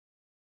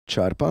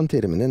çarpan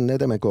teriminin ne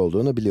demek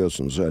olduğunu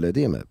biliyorsunuz, öyle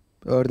değil mi?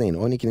 Örneğin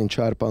 12'nin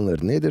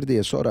çarpanları nedir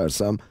diye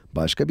sorarsam,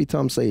 başka bir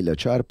tam sayıyla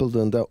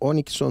çarpıldığında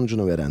 12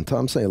 sonucunu veren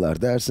tam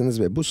sayılar dersiniz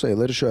ve bu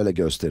sayıları şöyle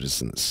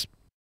gösterirsiniz.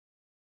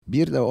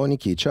 1 ile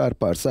 12'yi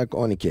çarparsak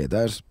 12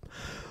 eder.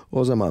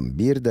 O zaman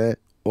 1 de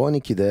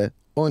 12 de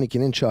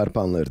 12'nin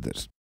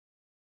çarpanlarıdır.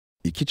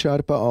 2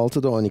 çarpı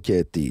 6 da 12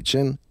 ettiği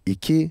için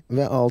 2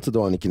 ve 6 da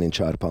 12'nin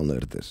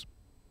çarpanlarıdır.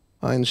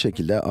 Aynı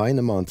şekilde,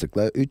 aynı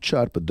mantıkla 3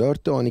 çarpı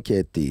 4 de 12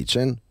 ettiği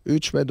için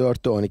 3 ve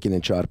 4 de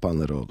 12'nin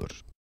çarpanları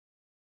olur.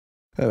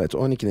 Evet,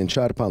 12'nin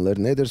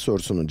çarpanları nedir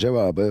sorusunun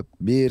cevabı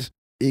 1,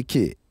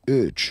 2,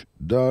 3,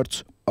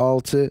 4,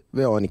 6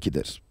 ve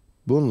 12'dir.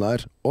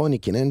 Bunlar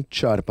 12'nin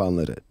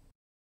çarpanları.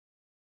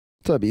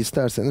 Tabi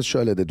isterseniz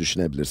şöyle de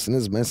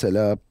düşünebilirsiniz.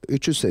 Mesela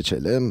 3'ü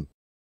seçelim.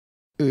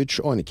 3,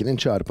 12'nin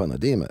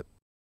çarpanı değil mi?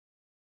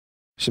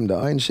 Şimdi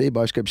aynı şeyi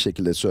başka bir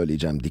şekilde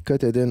söyleyeceğim.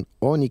 Dikkat edin,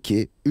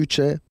 12,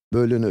 3'e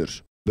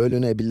bölünür,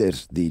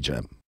 bölünebilir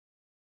diyeceğim.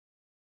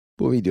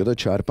 Bu videoda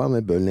çarpan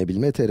ve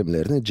bölünebilme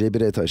terimlerini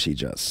cebire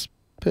taşıyacağız.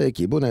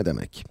 Peki bu ne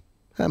demek?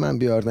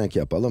 Hemen bir örnek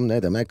yapalım,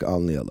 ne demek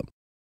anlayalım.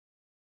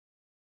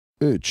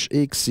 3,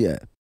 x, y.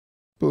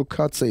 Bu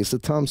katsayısı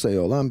tam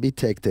sayı olan bir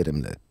tek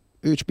terimli.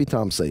 3 bir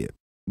tam sayı.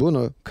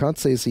 Bunu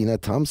katsayısı yine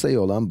tam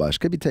sayı olan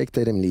başka bir tek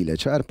terimli ile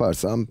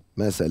çarparsam,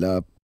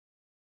 mesela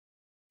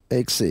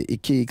eksi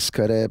 2x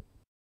kare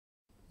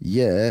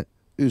y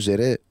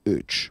üzeri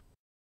 3.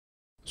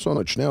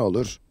 Sonuç ne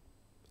olur?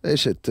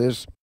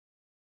 Eşittir.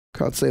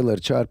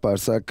 Katsayıları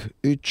çarparsak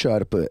 3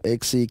 çarpı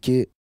eksi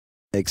 2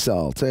 eksi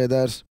 6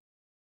 eder.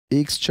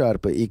 X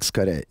çarpı x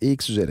kare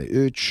x üzeri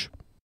 3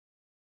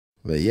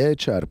 ve y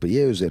çarpı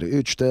y üzeri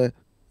 3 de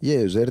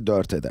y üzeri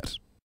 4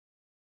 eder.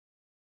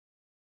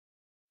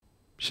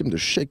 Şimdi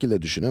şu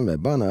şekilde düşünün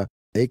ve bana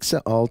eksi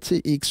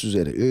 6x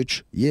üzeri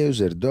 3, y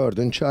üzeri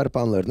 4'ün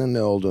çarpanlarının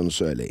ne olduğunu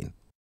söyleyin.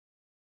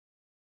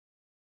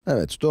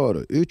 Evet,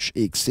 doğru.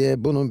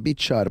 3xy bunun bir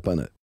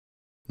çarpanı.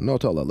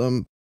 Not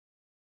alalım.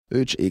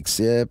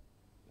 3xy,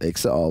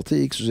 eksi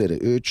 6x üzeri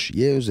 3,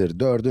 y üzeri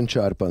 4'ün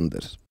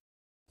çarpanıdır.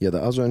 Ya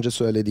da az önce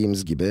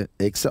söylediğimiz gibi,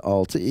 eksi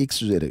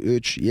 6x üzeri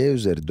 3, y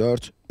üzeri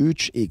 4,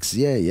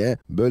 3xy'ye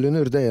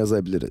bölünür de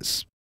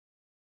yazabiliriz.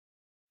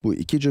 Bu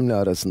iki cümle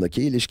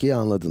arasındaki ilişkiyi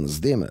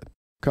anladınız değil mi?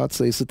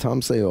 Katsayısı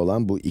tam sayı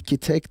olan bu iki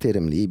tek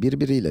terimliği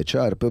birbiriyle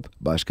çarpıp,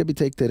 başka bir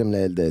tek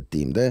terimle elde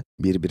ettiğimde,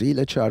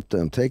 birbiriyle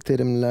çarptığım tek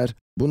terimliler,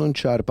 bunun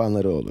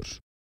çarpanları olur.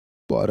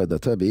 Bu arada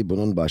tabii,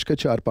 bunun başka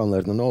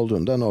çarpanlarının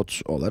olduğunu da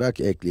not olarak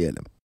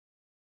ekleyelim.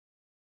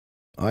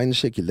 Aynı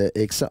şekilde,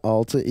 eksi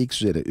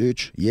 6x üzeri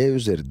 3, y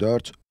üzeri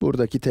 4,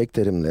 buradaki tek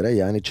terimlere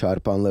yani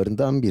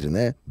çarpanlarından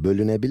birine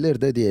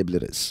bölünebilir de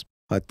diyebiliriz.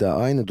 Hatta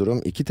aynı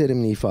durum iki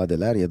terimli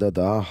ifadeler ya da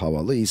daha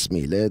havalı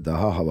ismiyle,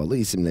 daha havalı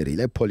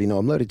isimleriyle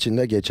polinomlar için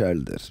de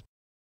geçerlidir.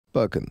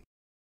 Bakın,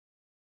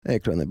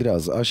 ekranı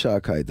biraz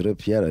aşağı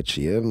kaydırıp yer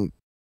açayım.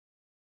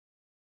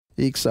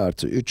 X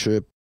artı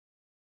 3'ü,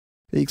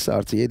 x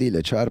artı 7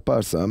 ile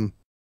çarparsam,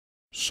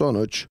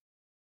 sonuç,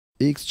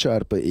 x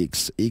çarpı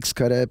x, x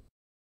kare,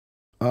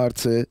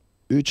 artı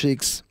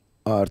 3x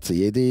artı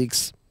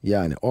 7x,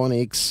 yani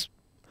 10x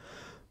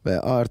ve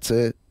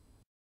artı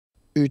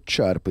 3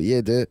 çarpı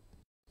 7,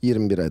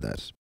 21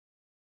 eder.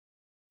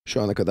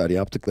 Şu ana kadar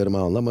yaptıklarımı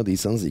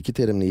anlamadıysanız iki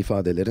terimli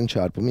ifadelerin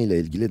çarpımı ile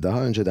ilgili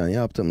daha önceden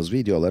yaptığımız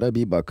videolara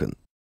bir bakın.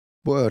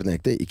 Bu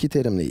örnekte iki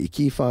terimli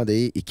iki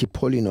ifadeyi, iki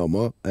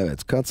polinomu,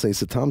 evet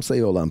katsayısı tam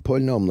sayı olan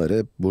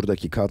polinomları,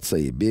 buradaki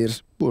katsayı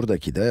 1,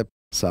 buradaki de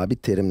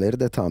sabit terimleri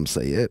de tam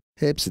sayı,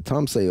 hepsi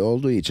tam sayı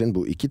olduğu için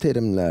bu iki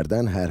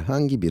terimlerden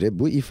herhangi biri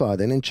bu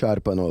ifadenin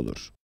çarpanı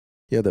olur.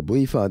 Ya da bu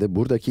ifade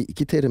buradaki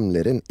iki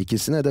terimlerin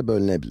ikisine de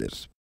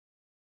bölünebilir.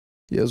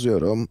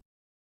 Yazıyorum.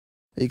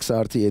 X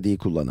artı 7'yi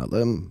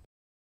kullanalım.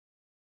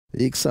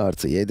 X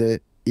artı 7,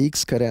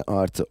 x kare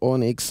artı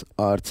 10x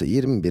artı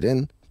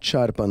 21'in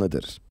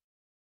çarpanıdır.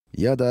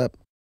 Ya da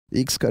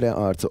x kare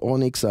artı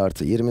 10x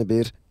artı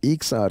 21,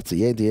 x artı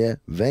 7'ye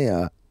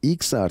veya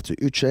x artı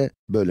 3'e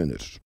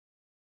bölünür.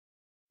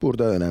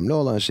 Burada önemli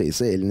olan şey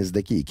ise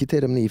elinizdeki iki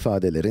terimli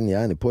ifadelerin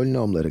yani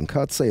polinomların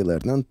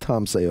katsayılarının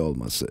tam sayı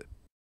olması.